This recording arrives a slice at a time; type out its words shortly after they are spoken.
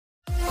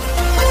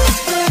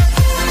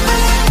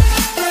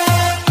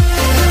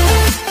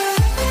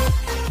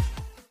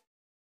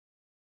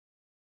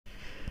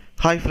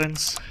Hi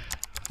friends,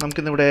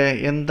 നമുക്കിന്നിവിടെ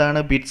എന്താണ്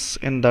bits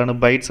എന്താണ്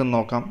bytes എന്ന്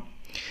നോക്കാം.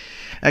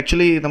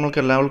 ആക്ച്വലി നമുക്ക്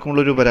എല്ലാവർക്കും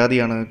ഉള്ളൊരു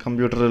പരാതിയാണ്,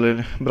 കമ്പ്യൂട്ടറിൽ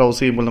ബ്രൗസ്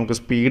ചെയ്യുമ്പോൾ നമുക്ക്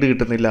സ്പീഡ്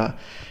കിട്ടുന്നില്ല,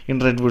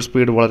 ഇൻ്റർനെറ്റ്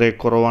സ്പീഡ് വളരെ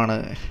കുറവാണ്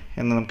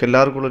എന്ന് നമുക്ക്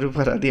എല്ലാവർക്കും ഉള്ളൊരു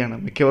പരാതിയാണ്,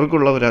 മിക്കവർക്കും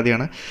ഉള്ള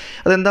പരാതിയാണ്.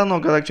 അതെന്താണെന്ന്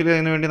നോക്കാം. ആക്ച്വലി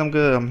അതിന് വേണ്ടി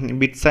നമുക്ക്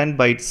bits and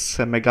bytes,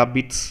 mega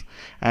bits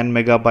and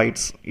mega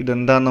bytes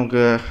ഇതെന്താണെന്ന്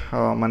നമുക്ക്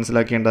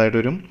മനസ്സിലാക്കേണ്ടതായിട്ട്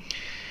വരും.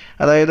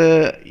 അതായത്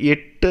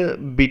 8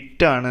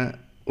 ബിറ്റാണ്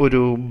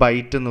ഒരു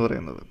ബൈറ്റ് എന്ന്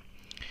പറയുന്നത്.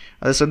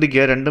 അത്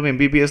ശ്രദ്ധിക്കുക, രണ്ടും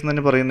MBPS എന്ന്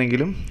തന്നെ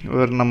പറയുന്നെങ്കിലും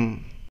ഒരെണ്ണം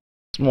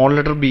സ്മോൾ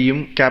ലെറ്റർ ബിയും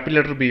ക്യാപിറ്റൽ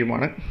ലെറ്റർ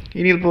ബിയുമാണ്.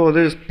 ഇനിയിപ്പോൾ അത്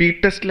സ്പീഡ്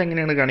ടെസ്റ്റിൽ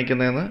എങ്ങനെയാണ്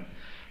കാണിക്കുന്നതെന്ന്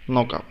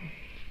നോക്കാം.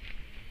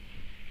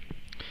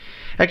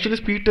 ആക്ച്വലി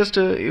സ്പീഡ്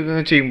ടെസ്റ്റ്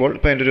ചെയ്യുമ്പോൾ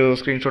ഇപ്പോൾ എൻ്റെ ഒരു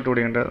സ്ക്രീൻഷോട്ട്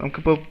കൂടിയുണ്ട്.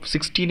 നമുക്കിപ്പോൾ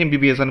 16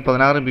 MBPS ആണ്,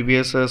 16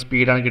 MBPS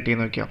സ്പീഡാണ്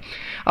കിട്ടിയെന്ന് വയ്ക്കുക.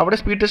 അവിടെ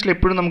സ്പീഡ് ടെസ്റ്റിൽ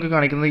എപ്പോഴും നമുക്ക്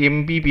കാണിക്കുന്നത്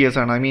MBPS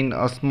ആണ്, I mean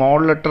small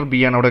letter B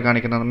ആണ് അവിടെ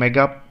കാണിക്കുന്നത്.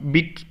 മെഗാ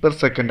ബിറ്റ് പെർ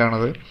സെക്കൻഡ്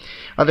ആണത്.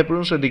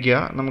 അതെപ്പോഴും ശ്രദ്ധിക്കുക.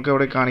 നമുക്ക്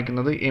അവിടെ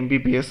കാണിക്കുന്നത്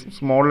MBPS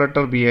സ്മോൾ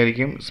ലെറ്റർ ബി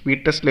ആയിരിക്കും.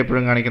 സ്പീഡ് ടെസ്റ്റിൽ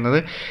എപ്പോഴും കാണിക്കുന്നത്,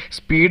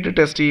 സ്പീഡ്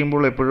ടെസ്റ്റ്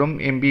ചെയ്യുമ്പോൾ എപ്പോഴും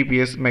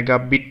MBPS മെഗാ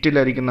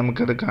ബിറ്റിലായിരിക്കും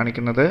നമുക്കത്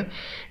കാണിക്കുന്നത്.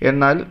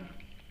 എന്നാൽ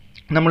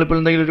നമ്മളിപ്പോൾ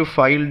എന്തെങ്കിലും ഒരു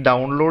ഫയൽ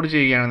ഡൗൺലോഡ്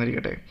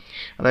ചെയ്യുകയാണെന്നിരിക്കട്ടെ,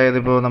 അതായത്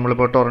ഇപ്പോൾ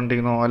നമ്മളിപ്പോൾ ടൊറൻറ്റിൽ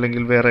നിന്നോ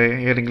അല്ലെങ്കിൽ വേറെ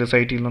ഏതെങ്കിലും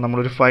സൈറ്റിൽ നിന്നോ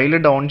നമ്മളൊരു ഫയൽ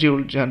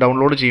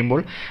ഡൗൺലോഡ്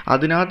ചെയ്യുമ്പോൾ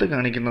അതിനകത്ത്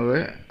കാണിക്കുന്നത്,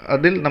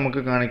 അതിൽ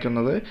നമുക്ക്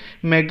കാണിക്കുന്നത്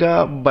മെഗാ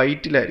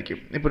ബൈറ്റിലായിരിക്കും.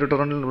 ഇപ്പോൾ ഒരു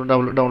ടൊറൻറ്റിൽ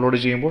ഡൗൺലോഡ്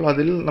ചെയ്യുമ്പോൾ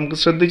അതിൽ നമുക്ക്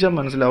ശ്രദ്ധിച്ചാൽ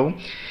മനസ്സിലാവും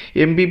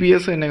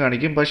MBPS തന്നെ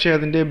കാണിക്കും, പക്ഷേ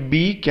അതിൻ്റെ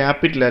ബി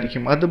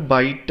ക്യാപിറ്റലായിരിക്കും. അത്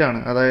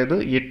ബൈറ്റാണ്, അതായത്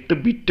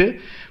 8 ബിറ്റ്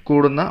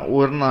കൂടുന്ന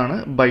ഒന്നാണ്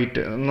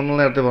ബൈറ്റ്. നമ്മൾ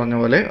നേരത്തെ പറഞ്ഞ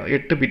പോലെ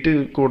 8 ബിറ്റ്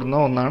കൂടുന്ന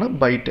ഒന്നാണ്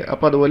ബൈറ്റ്.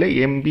 അപ്പോൾ അതുപോലെ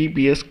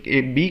MBPS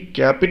ബി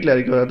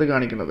ക്യാപിറ്റലായിരിക്കും അത്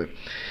കാണിക്കുന്നത്.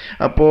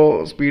 അപ്പോൾ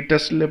സ്പീഡ്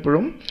ടെസ്റ്റിൽ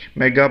എപ്പോഴും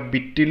മെഗാ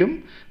ബിറ്റിലും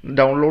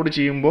ഡൗൺലോഡ്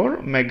ചെയ്യുമ്പോൾ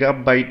മെഗാ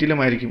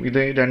ബൈറ്റിലുമായിരിക്കും. ഇത്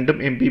രണ്ടും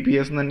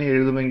MBPS തന്നെ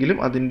എഴുതുമെങ്കിലും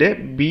അതിൻ്റെ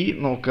ബി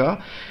നോക്കുക,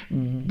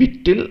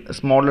 ബിറ്റിൽ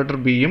സ്മോൾ ലെറ്റർ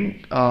ബിയും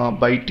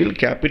ബൈറ്റിൽ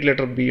ക്യാപിറ്റൽ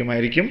ലെറ്റർ ബിയും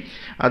ആയിരിക്കും.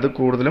 അത്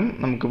കൂടുതലും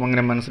നമുക്ക്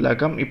അങ്ങനെ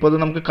മനസ്സിലാക്കാം. ഇപ്പോൾ അത്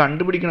നമുക്ക്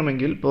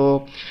കണ്ടുപിടിക്കണമെങ്കിൽ ഇപ്പോൾ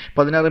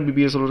 16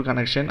 MBPS ഉള്ളൊരു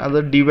കണക്ഷൻ, അത്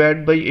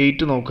ഡിവൈഡ് ബൈ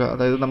 8 നോക്കുക.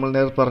 അതായത് നമ്മൾ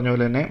നേരത്തെ പറഞ്ഞ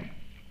പോലെ തന്നെ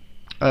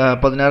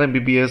 16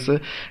 MBPS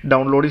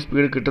ഡൗൺലോഡിങ്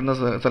സ്പീഡ് കിട്ടുന്ന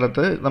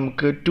സ്ഥലത്ത്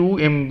നമുക്ക് 2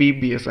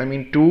 MBPS ഐ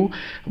മീൻ 2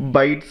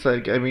 ബൈറ്റ്സ്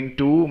ആയിരിക്കും, ഐ മീൻ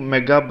 2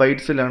 മെഗാ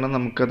ബൈറ്റ്സിലാണ്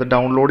നമുക്കത്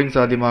ഡൗൺലോഡിങ്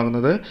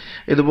സാധ്യമാകുന്നത്.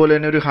 ഇതുപോലെ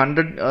തന്നെ ഒരു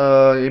 100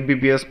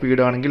 MBPS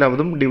സ്പീഡ് ആണെങ്കിൽ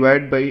അതും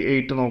ഡിവൈഡ് ബൈ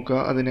 8 നോക്കുക.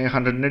 അതിനെ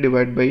 100നെ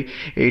ഡിവൈഡ് ബൈ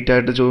 8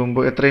 ആയിട്ട്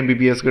ചെയ്യുമ്പോൾ എത്ര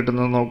MBPS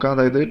കിട്ടുന്നത് നോക്കുക.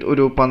 അതായത്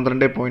ഒരു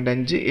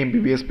 12.5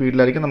 MBPS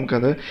സ്പീഡിലായിരിക്കും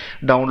നമുക്കത്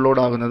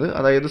ഡൗൺലോഡ് ആകുന്നത്.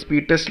 അതായത്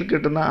സ്പീഡ് ടെസ്റ്റിൽ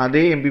കിട്ടുന്ന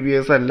അതേ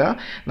MBPS അല്ല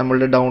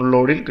നമ്മളുടെ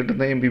ഡൗൺലോഡിൽ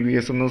കിട്ടുന്ന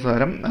MBPS എന്ന്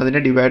സാരം.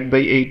 അതിനെ ഡിവൈഡ്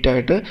ബൈ 8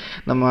 ആയിട്ട്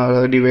നമ്മൾ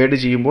ഡിവൈഡ്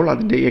ചെയ്യുമ്പോൾ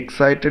അതിൻ്റെ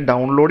എക്സാക്റ്റ്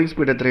ഡൗൺലോഡിങ്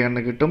സ്പീഡ്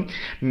എത്രയാണെന്ന് കിട്ടും.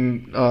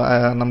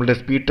 നമ്മളുടെ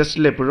സ്പീഡ്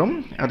ടെസ്റ്റിൽ എപ്പോഴും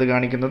അത്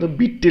കാണിക്കുന്നത്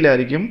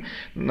ബിറ്റിലായിരിക്കും,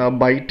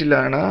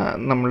 ബൈറ്റിലാണ്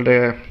നമ്മളുടെ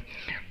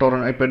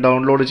ഇപ്പോൾ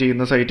ഡൗൺലോഡ്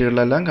ചെയ്യുന്ന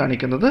സൈറ്റുകളിലെല്ലാം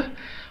കാണിക്കുന്നത്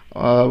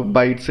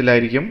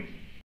ബൈറ്റ്സിലായിരിക്കും.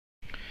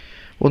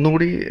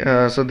 ഒന്നുകൂടി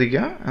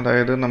ശ്രദ്ധിക്കുക,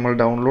 അതായത് നമ്മൾ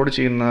ഡൗൺലോഡ്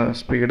ചെയ്യുന്ന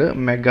speed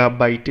mega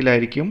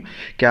ബൈറ്റിലായിരിക്കും,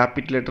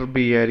 capital letter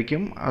B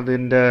ആയിരിക്കും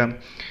അതിൻ്റെ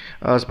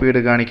സ്പീഡ്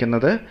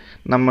കാണിക്കുന്നത്.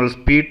 നമ്മൾ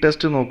സ്പീഡ്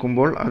ടെസ്റ്റ്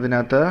നോക്കുമ്പോൾ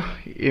അതിനകത്ത്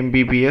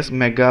MBPS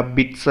മെഗാ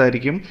ബിറ്റ്സ്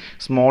ആയിരിക്കും,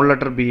 സ്മോൾ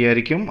ലെറ്റർ ബി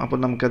ആയിരിക്കും. അപ്പോൾ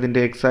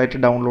നമുക്കതിൻ്റെ എക്സാക്റ്റ്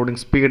ഡൗൺലോഡിങ്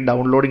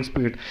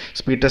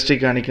സ്പീഡ് ടെസ്റ്റിൽ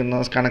കാണിക്കുന്ന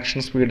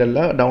കണക്ഷൻ സ്പീഡല്ല,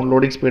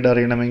 ഡൗൺലോഡിങ് സ്പീഡ്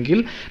അറിയണമെങ്കിൽ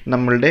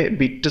നമ്മളുടെ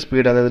ബിറ്റ്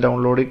സ്പീഡ്, അതായത്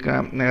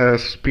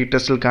സ്പീഡ്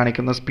ടെസ്റ്റിൽ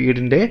കാണിക്കുന്ന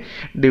സ്പീഡിൻ്റെ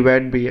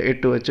ഡിവൈഡ് ബൈ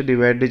 8 വെച്ച്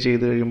ഡിവൈഡ്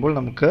ചെയ്ത് കഴിയുമ്പോൾ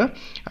നമുക്ക്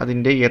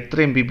അതിൻ്റെ എത്ര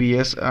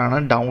MBPS ആണ്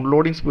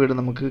ഡൗൺലോഡിങ് സ്പീഡ്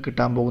നമുക്ക്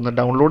കിട്ടാൻ പോകുന്നത്,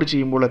 ഡൗൺലോഡ്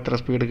ചെയ്യുമ്പോൾ എത്ര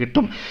സ്പീഡ്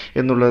കിട്ടും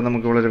എന്നുള്ളത്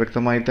നമുക്ക് വളരെ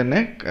വ്യക്തമായി തന്നെ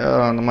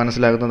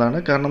മനസ്സിലാകുന്നതാണ്.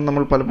 കാരണം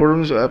നമ്മൾ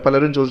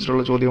പലരും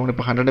ചോദിച്ചിട്ടുള്ള ചോദ്യമാണ്,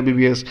 ഇപ്പോൾ 100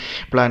 MBPS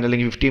പ്ലാൻ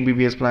അല്ലെങ്കിൽ 50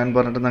 MBPS പ്ലാൻ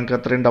പറഞ്ഞിട്ട് നമുക്ക്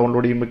അത്രയും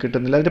ഡൗൺലോഡ് ചെയ്യുമ്പോൾ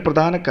കിട്ടുന്നില്ല. അതിൻ്റെ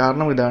പ്രധാന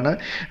കാരണം ഇതാണ്.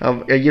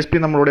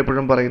 ISP നമ്മളോട്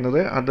എപ്പോഴും പറയുന്നത്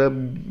അത്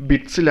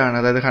ബിറ്റ്സിലാണ്,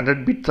 അതായത്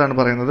 100 ബിറ്റ്സ് ആണ്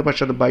പറയുന്നത്,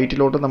 പക്ഷേ അത്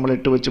ബൈറ്റിലോട്ട് നമ്മൾ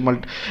 8 വെച്ച്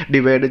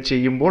ഡിവൈഡ്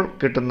ചെയ്യുമ്പോൾ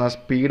കിട്ടുന്ന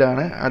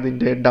സ്പീഡാണ്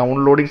അതിൻ്റെ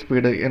ഡൗൺലോഡിങ്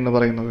സ്പീഡ് എന്ന്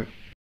പറയുന്നത്.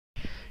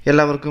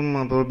 എല്ലാവർക്കും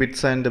അപ്പോൾ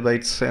ബിറ്റ്സ് ആൻഡ്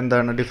ബൈറ്റ്സ്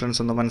എന്താണ് ഡിഫറൻസ്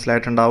എന്ന്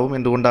മനസ്സിലായിട്ടുണ്ടാവും.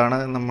 എന്തുകൊണ്ടാണ്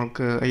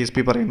നമുക്ക് ISP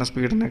പറയുന്ന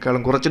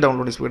സ്പീഡിനേക്കാളും കുറച്ച്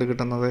ഡൗൺലോഡ് സ്പീഡ്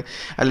കിട്ടുന്നത്,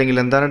 അല്ലെങ്കിൽ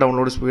എന്താണ്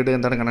ഡൗൺലോഡ് സ്പീഡ്,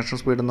 എന്താണ് കണക്ഷൻ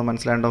സ്പീഡ് എന്ന്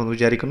മനസ്സിലായിട്ടുണ്ടാവുമെന്ന്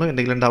വിചാരിക്കുന്നു.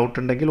 എന്തെങ്കിലും ഡൗട്ട്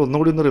ഉണ്ടെങ്കിൽ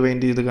ഒന്നുകൂടി ഒന്ന്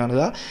റിവൈൻഡ് ചെയ്ത്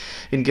കാണുക.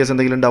 ഇൻ കേസ്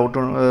എന്തെങ്കിലും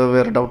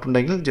വേറെ ഡൗട്ട്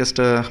ഉണ്ടെങ്കിൽ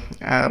ജസ്റ്റ്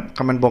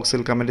കമൻറ്റ്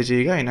ബോക്സിൽ കമൻറ്റ്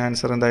ചെയ്യുക. അതിന്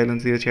ആൻസർ എന്തായാലും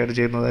തീർച്ചയായിട്ടും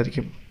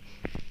ചെയ്യുന്നതായിരിക്കും.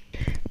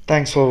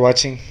 Thanks for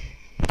watching.